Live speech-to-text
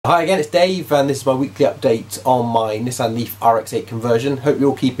Hi again, it's Dave and this is my weekly update on my Nissan Leaf RX8 conversion. Hope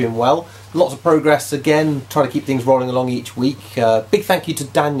you're all keeping well. Lots of progress again, trying to keep things rolling along each week. Big thank you to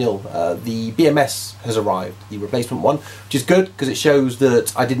Daniel. The BMS has arrived, the replacement one, which is good because it shows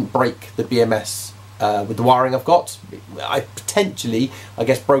that I didn't break the BMS with the wiring I've got. I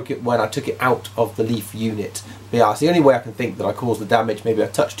guess, broke it when I took it out of the Leaf unit. But yeah, it's the only way I can think that I caused the damage. Maybe I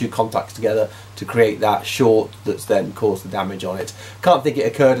touched two contacts together to create that short that's then caused the damage on it. Can't think it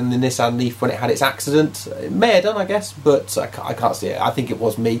occurred in the Nissan Leaf when it had its accident. It may have done, I guess, but I can't see it. I think it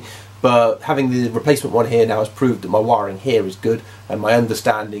was me. But having the replacement one here now has proved that my wiring here is good and my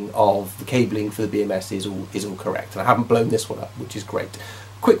understanding of the cabling for the BMS is all correct. And I haven't blown this one up, which is great.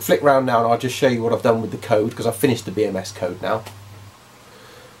 Quick flick round now and I'll just show you what I've done with the code because I've finished the BMS code now.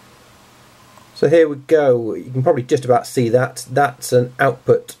 So here we go. You can probably just about see that. That's an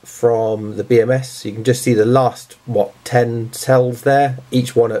output from the BMS. You can just see the last, 10 cells there,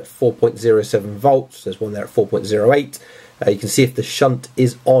 each one at 4.07 volts. There's one there at 4.08. You can see if the shunt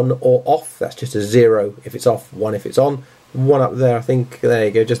is on or off. That's just a 0 if it's off, 1 if it's on. One up there, I think, there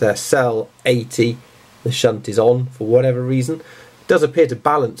you go, just there, cell 80. The shunt is on for whatever reason. It does appear to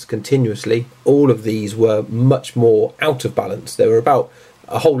balance continuously. All of these were much more out of balance. There were about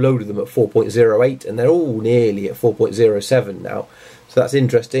a whole load of them at 4.08 and they're all nearly at 4.07 now. So that's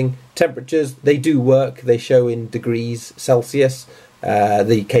interesting. Temperatures, they do work. They show in degrees Celsius.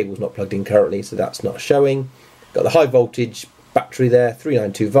 The cable's not plugged in currently, so that's not showing. Got the high voltage battery there,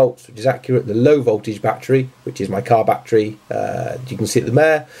 392 volts, which is accurate. The low voltage battery, which is my car battery, you can see it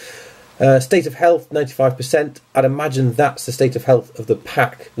there. State of health, 95%. I'd imagine that's the state of health of the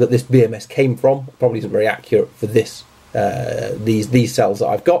pack that this BMS came from. Probably isn't very accurate for this these cells that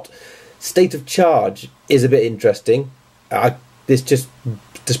I've got. State of charge is a bit interesting. It's just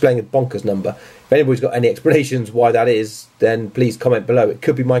displaying a bonkers number. If anybody's got any explanations why that is, then please comment below. It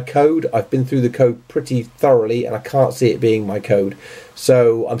could be my code. I've been through the code pretty thoroughly and I can't see it being my code.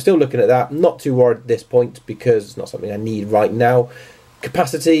 So I'm still looking at that. I'm not too worried at this point because it's not something I need right now.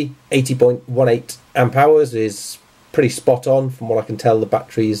 Capacity, 80.18 amp hours is pretty spot on from what I can tell. The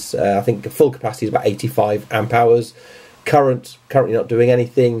batteries, I think the full capacity is about 85 amp hours. Currently not doing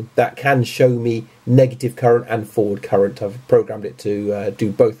anything. That can show me negative current and forward current. I've programmed it to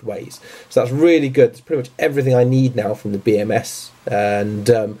do both ways, so that's really good. That's pretty much everything I need now from the BMS,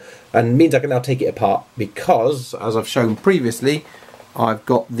 and means I can now take it apart because, as I've shown previously, I've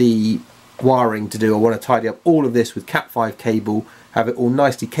got the wiring to do. I want to tidy up all of this with Cat5 cable, have it all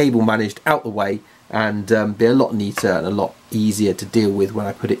nicely cable managed out the way, and be a lot neater and a lot easier to deal with when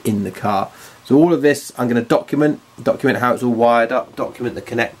I put it in the car. So all of this I'm going to document how it's all wired up, document the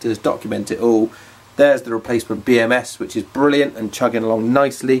connectors, document it all. There's the replacement BMS, which is brilliant and chugging along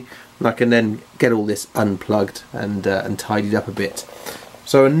nicely, and I can then get all this unplugged and tidied up a bit.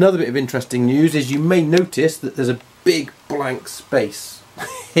 So another bit of interesting news is you may notice that there's a big blank space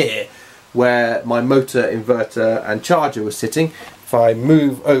here where my motor, inverter and charger was sitting. If I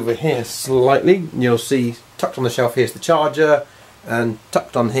move over here slightly, you'll see tucked on the shelf here is the charger, and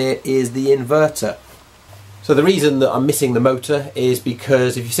tucked on here is the inverter. So the reason that I'm missing the motor is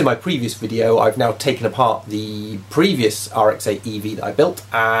because if you see my previous video, I've now taken apart the previous RX8 EV that I built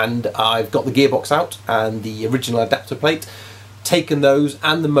and I've got the gearbox out and the original adapter plate, taken those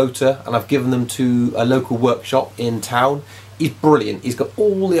and the motor, and I've given them to a local workshop in town. He's brilliant. He's got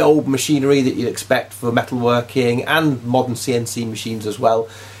all the old machinery that you'd expect for metalworking and modern CNC machines as well.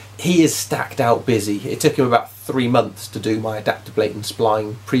 He is stacked out busy. It took him about 3 months to do my adapter plate and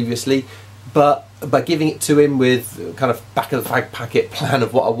spline previously, but by giving it to him with kind of back of the fag packet plan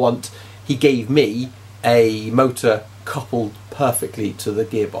of what I want, he gave me a motor coupled perfectly to the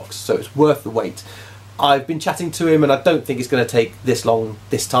gearbox, so it's worth the wait. I've been chatting to him and I don't think it's going to take this long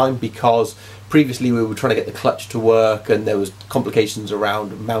this time because previously we were trying to get the clutch to work and there was complications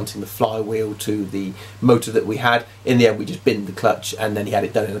around mounting the flywheel to the motor that we had. In the end we just binned the clutch and then he had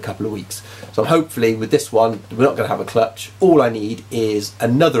it done in a couple of weeks. So hopefully with this one we're not going to have a clutch. All I need is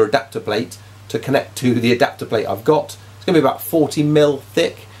another adapter plate to connect to the adapter plate I've got. It's going to be about 40mm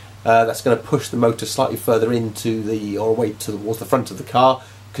thick. That's going to push the motor slightly further into the, or away towards the front of the car,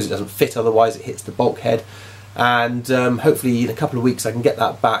 because it doesn't fit otherwise, it hits the bulkhead. And hopefully in a couple of weeks I can get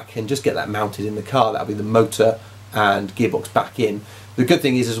that back and just get that mounted in the car. That'll be the motor and gearbox back in. The good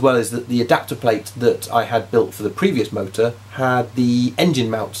thing is as well is that the adapter plate that I had built for the previous motor had the engine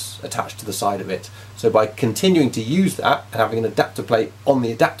mounts attached to the side of it. So by continuing to use that and having an adapter plate on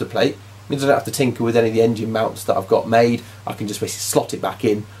the adapter plate, means I don't have to tinker with any of the engine mounts that I've got made. I can just basically slot it back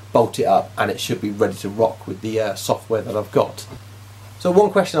in, bolt it up, and it should be ready to rock with the software that I've got. So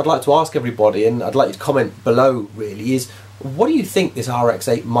one question I'd like to ask everybody, and I'd like you to comment below really, is What do you think this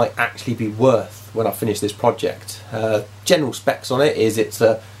RX8 might actually be worth when I finish this project? General specs on it is it's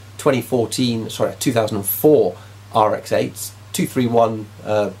a 2004 RX8, 231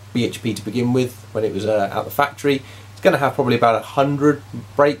 bhp to begin with when it was out the factory. It's going to have probably about 100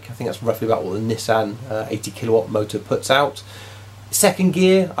 brake. I think that's roughly about what the Nissan 80 kilowatt motor puts out. Second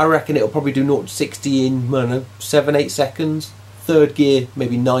gear, I reckon it'll probably do 0 to 60 in, I don't know, 7-8 seconds. Third gear,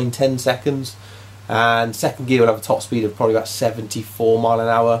 maybe 9-10 seconds. And second gear will have a top speed of probably about 74 mile an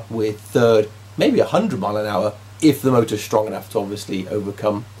hour, with third maybe 100 mile an hour if the motor's strong enough to obviously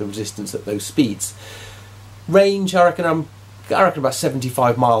overcome the resistance at those speeds. Range, I reckon about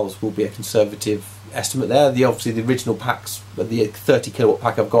 75 miles will be a conservative estimate there. Obviously the original packs, the 30 kilowatt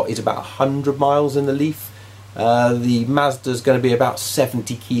pack I've got is about 100 miles in the Leaf. The Mazda's going to be about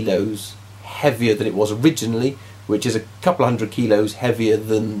 70 kilos heavier than it was originally, which is a couple of hundred kilos heavier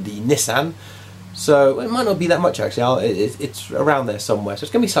than the Nissan. So it might not be that much actually, it's around there somewhere. So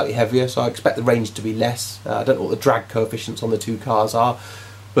it's going to be slightly heavier, so I expect the range to be less. I don't know what the drag coefficients on the two cars are,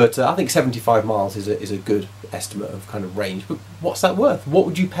 but I think 75 miles is a good estimate of kind of range. But what's that worth? What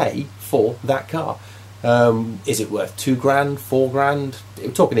would you pay for that car? Is it worth 2 grand, 4 grand?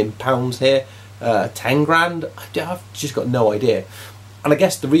 We're talking in pounds here. 10 grand? I've just got no idea. And I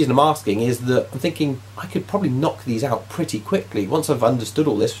guess the reason I'm asking is that I'm thinking I could probably knock these out pretty quickly. Once I've understood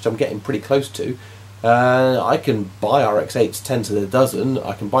all this, which I'm getting pretty close to, I can buy RX8s 10 to the dozen.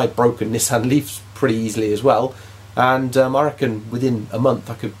 I can buy broken Nissan Leafs pretty easily as well. And I reckon within a month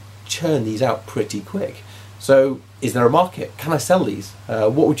I could churn these out pretty quick. So is there a market? Can I sell these?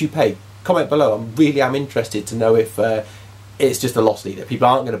 What would you pay? Comment below. I really am interested to know if it's just a loss leader. People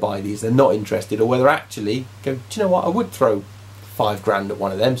aren't going to buy these, they're not interested, or whether actually go, do you know what, I would throw 5 grand at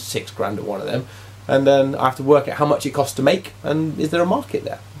one of them, 6 grand at one of them, and then I have to work out how much it costs to make, and is there a market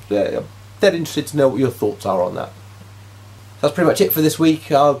there? I'm dead interested to know what your thoughts are on that. That's pretty much it for this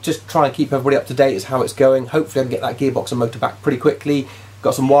week. I'll just try and keep everybody up to date as how it's going. Hopefully I can get that gearbox and motor back pretty quickly.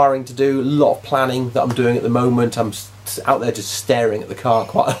 Got some wiring to do, a lot of planning that I'm doing at the moment. I'm out there just staring at the car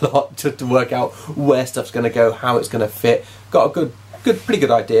quite a lot to work out where stuff's going to go, how it's going to fit. Got a pretty good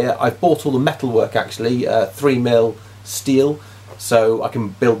idea. I've bought all the metalwork actually, 3mm steel, so I can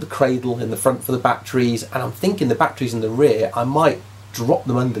build the cradle in the front for the batteries, and I'm thinking the batteries in the rear, I might drop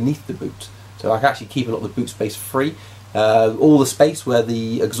them underneath the boot, so I can actually keep a lot of the boot space free. All the space where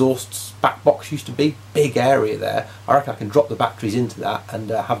the exhaust back box used to be, big area there, I reckon I can drop the batteries into that and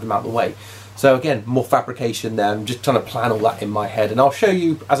have them out of the way. So again, more fabrication there. I'm just trying to plan all that in my head, and I'll show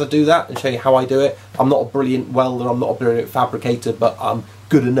you as I do that and show you how I do it. I'm not a brilliant welder, I'm not a brilliant fabricator, but I'm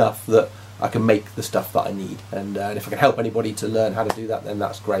good enough that I can make the stuff that I need, and if I can help anybody to learn how to do that, then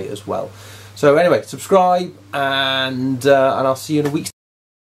that's great as well. So anyway, subscribe, and I'll see you in a week's